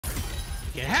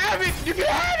You can have it! You can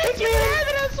have it! You can have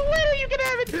it! I swear you can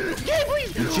have it! Okay,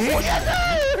 please! Oh, yes,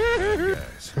 sir!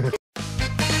 Yes.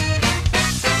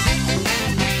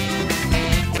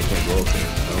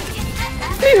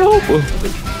 Hey, help him!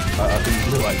 I think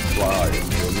you like fly. You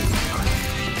feel me?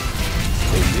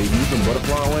 Hey, use some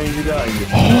butterfly wings you got.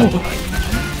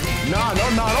 Nah,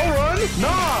 don't run!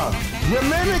 Nah! Your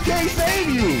mimic can't save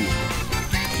you!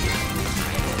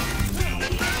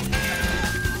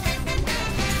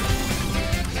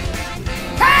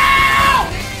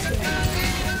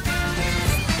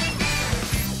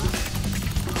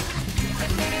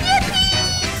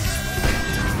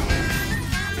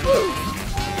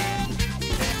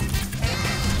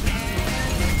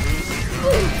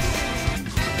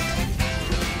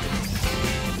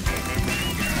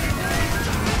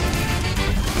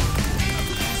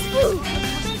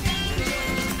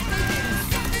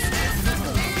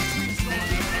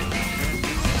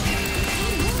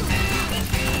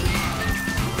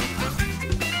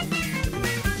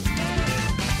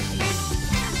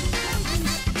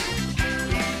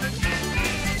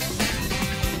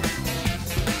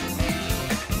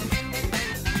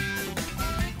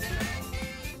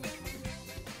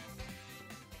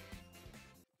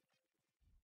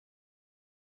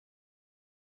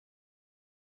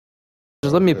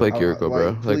 Just let me play Kiriko,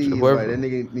 bro. Please, like whoever. that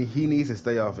nigga, he needs to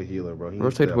stay off a healer, bro.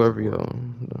 Rotate whoever you go.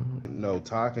 No,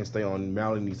 Ty can stay on.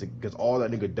 Mally needs to, because all that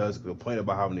nigga does is complain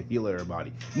about having to heal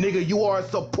everybody. Nigga, you are a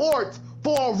support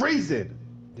for a reason.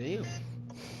 Damn.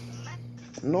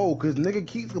 No, because nigga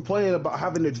keeps complaining about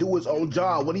having to do his own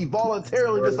job when he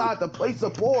voluntarily decided to play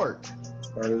support.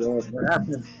 What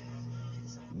happened?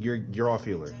 You're off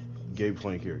healer. Gabe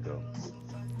playing Kiriko.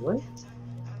 What?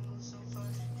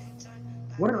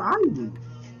 What did I do?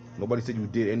 Nobody said you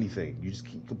did anything. You just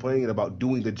keep complaining about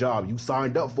doing the job you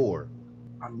signed up for.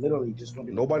 I'm literally just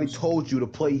gonna. Nobody told you to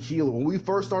play healer. When we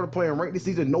first started playing ranked this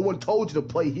season, no one told you to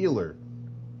play healer.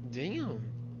 Damn.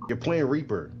 You're playing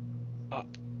Reaper.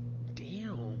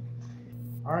 Damn.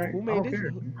 All right. Who I made don't this? care.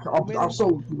 Who I'll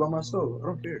solo you by myself. I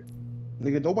don't care.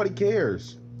 Nigga, nobody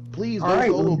cares. Please go All right,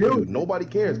 solo, do dude. it. Nobody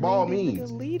cares. By all means,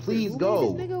 please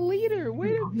go. This nigga leader.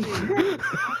 Wait a minute.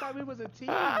 I thought we was a team.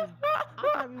 I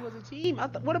thought we was a team.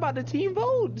 What about the team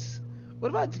votes? What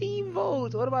about team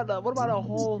votes? What about a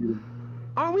whole?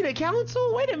 Aren't we the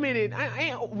council? Wait a minute. I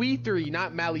ain't we three,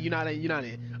 not Mally. You're not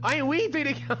in. I ain't we three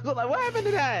the council. Like, what happened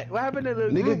to that? What happened to the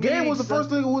Nigga, Gabe was the first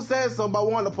nigga who said something about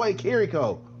wanting to play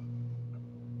Kiriko.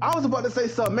 I was about to say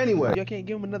something anyway. Y'all can't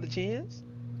give him another chance?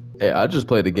 Hey, I just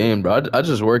play the game, bro. I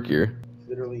just work here.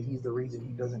 Literally, he's the reason he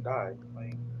doesn't die.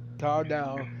 Like, Calm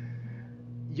down.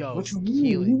 Yo, what you mean?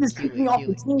 You just kicked me off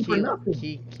the team for nothing.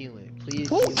 Kill it, please.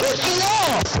 Who kicked you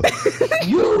off?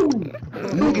 You!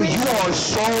 Nigga, you are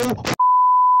so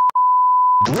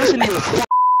listen to your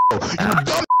you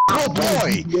dumb little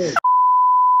boy. Yeah.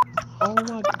 Oh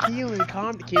my God, kill it,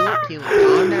 calm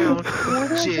down.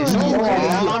 Shit,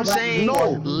 all I'm saying,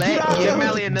 give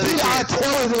Mally another chance. Did I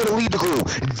tell him to leave the group?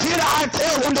 Did I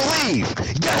tell him to leave?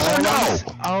 Yes or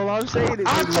no? All I'm saying is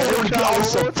I told him to get on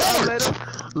support.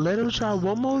 Let him try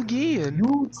one more again.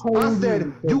 You told I me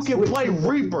said you can play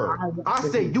Reaper. I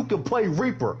said said you can play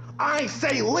Reaper. I ain't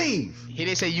say leave. He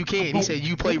didn't say you can. He said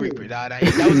you play Reaper. That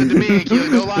was a demand, killer.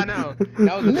 Don't lie now.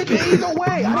 That was a Nigga, demand. either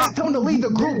way, I didn't tell him to leave the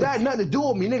group. That had nothing to do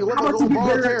with me, nigga. Let How me about go you get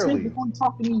better at voluntarily. before you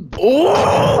talk to me?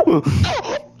 Oh!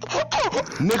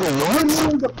 Nigga,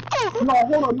 what? No,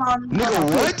 hold on, nah. Nigga,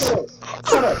 what?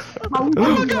 Shut up. Oh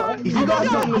my God. If you got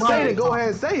something to say, then go ahead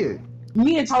and say it.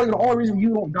 Me and Charlie are the only reason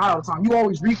you don't die all the time. You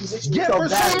always reposition Yeah, yourself for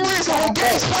back. some reason, when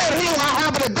games playing healer, I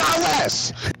happen to die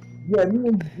less. Yeah,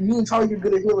 me and Charlie are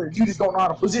good at healers. You just don't know how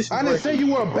to position. I didn't say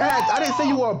you were a bad. I didn't say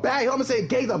you were a bad. I'm gonna say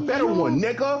Gabe's a better one,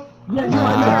 nigga.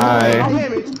 Yeah,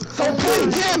 Damage. So play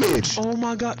damage. Oh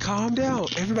my God, calm down.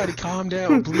 Everybody calm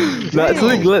down, please. Let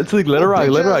her rock.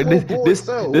 Let her rock.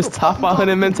 This top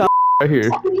 500 mentality right here.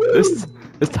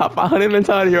 This top 500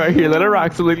 mentality right here. Let her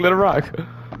rock, Salik. Let her rock.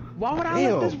 Why would I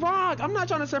let this rock? I'm not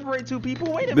trying to separate two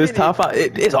people. Wait a minute. This top 5,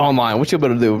 it's online. What you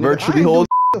better do? Virtually hold.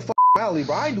 The fuck Mally,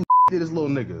 bro. I ain't do to this little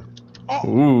nigga.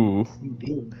 Ooh.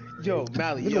 Yo,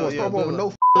 Mally, You yo, gonna start with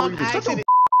no I'm reason. Shut asking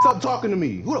your up talking to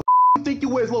me. Who the you think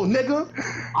you is, little nigga?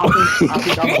 I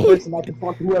think I'm a person that can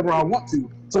talk to whoever I want to.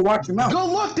 So watch your mouth. Good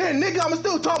luck then, nigga. I'ma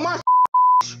still talk my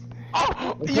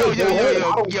Oh,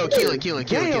 yo, kill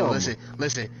it.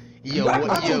 Listen. Yo,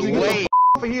 wait.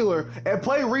 For healer and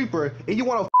play Reaper, and you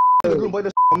want to the group play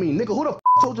this on me, nigga. Who the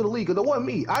told you to leave? Cause it wasn't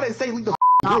me. I didn't say leave the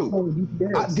group.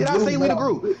 Did I say leave the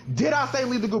group? Did I say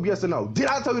leave the group? Yes or no? Did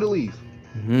I tell you to leave?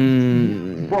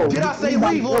 Hmm. Did I say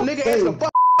leave, little nigga? Answer the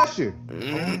fuck question.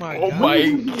 Oh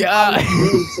my God.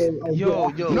 Yo,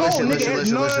 No, listen,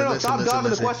 nigga, no, listen, stop dodging the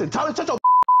listen. question. Tyler, shut your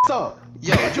up.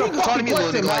 Yo, you can call me a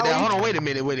little nigga like that. Maui. Hold on, wait a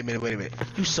minute.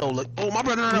 You so look. Oh, my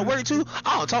brother not at work too?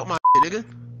 I don't talk my shit, nigga.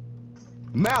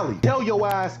 Mally, tell your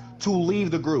ass to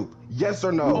leave the group. Yes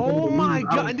or no? Oh my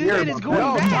God, and this man is going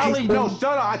No, back. Tyler, no,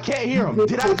 shut up. I can't hear him.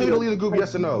 Did I say to leave the group?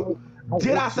 Yes or no?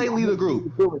 Did I say leave the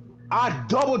group? I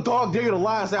double dog dare you to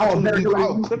lie and say I told you to leave.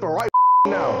 I'll clip it right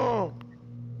now.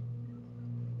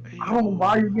 I don't know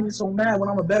why you're getting so mad when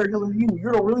I'm a better healer than you.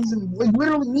 You're the reason, like,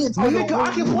 literally me and Tyler. Nigga,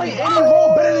 I can play any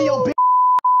role better than your bitch.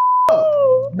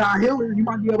 Nah, healer, you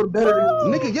might be able to better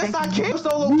than Nigga, yes I can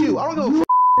solo queue. I don't give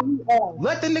a f.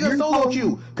 Let the nigga solo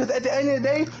queue. Cause at the end of the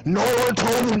day, no one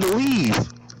told him to leave.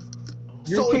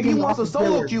 So if he wants a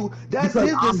solo queue, that's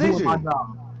his decision.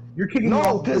 You're kicking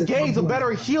no, cause Gabe's a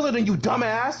better healer than you,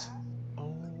 dumbass.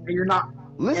 And you're not.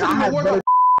 Listen to your word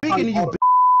speaking to you, bitch.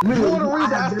 You're the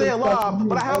reason I stay alive,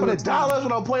 but I happen to die less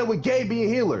when I'm playing with Gabe being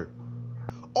healer.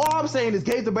 All I'm saying is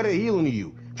Gabe's a better healer than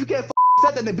you. If you can't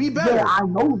set that to be better. Yeah, I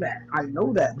know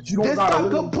that, but you don't gotta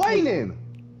stop complaining.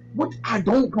 What? I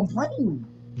don't complain.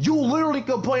 You literally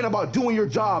complain about doing your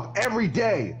job every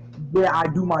day. Yeah, I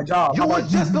do my job. You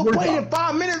was just complaining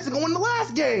 5 minutes ago in the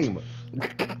last game.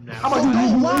 How about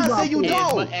don't lie and say you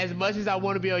don't. As much as I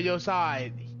want to be on your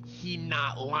side, he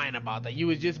not lying about that. You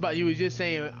was just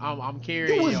saying I'm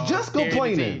carrying. You was just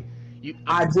complaining.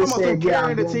 I just said yeah,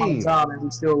 I'm doing my job and we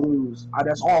still lose.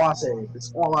 That's all I said.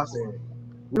 That's all I said.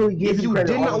 Really, if you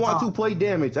did not want to play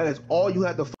damage, that is all you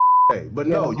had to say. But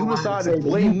no, you decided to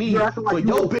blame me for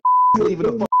your bitch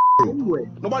leaving the group.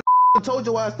 Nobody told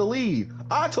your ass to leave.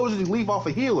 I told you to leave off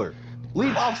a healer,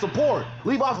 leave off support,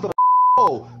 leave off the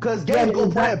cause Gabe's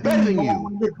gonna play better than you.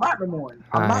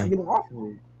 I'm not getting off of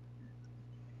it.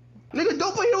 Nigga,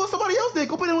 don't play it with somebody else then.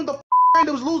 Go play it with the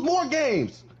randoms, lose more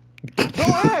games. Go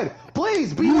ahead.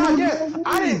 Please, be my guest.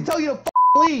 I didn't tell you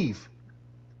to leave.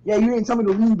 Yeah, you didn't tell me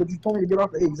to leave, but you told me to get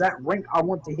off the exact rank I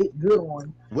want to hit good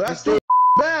on. Well, that's still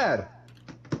bad.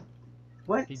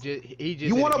 What? He just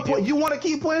you want to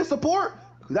keep playing support?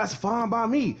 That's fine by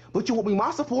me. But you won't be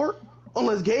my support.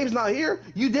 Unless Gabe's not here,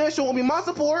 you damn sure won't be my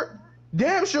support.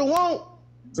 Damn sure won't.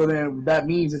 So then that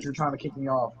means that you're trying to kick me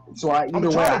off. So I'm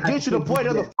trying to get you to play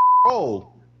another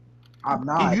role. I'm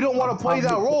not. If you don't want to play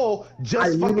that role,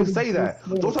 just fucking say that.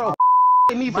 Don't try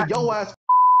to me for your ass.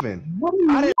 I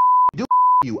didn't do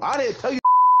you. I didn't tell you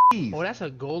to leave. Oh, that's a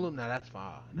golem. Now that's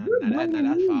fire. That's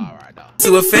fire right now.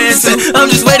 To a fan, I'm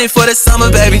just waiting for the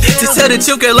summer, baby. To tell the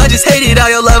truth, girl, I just hated all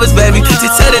your lovers, baby. To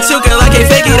tell the truth, girl, I can't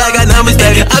fake it. I got numbers,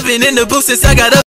 baby. I've been in the booth since I got up.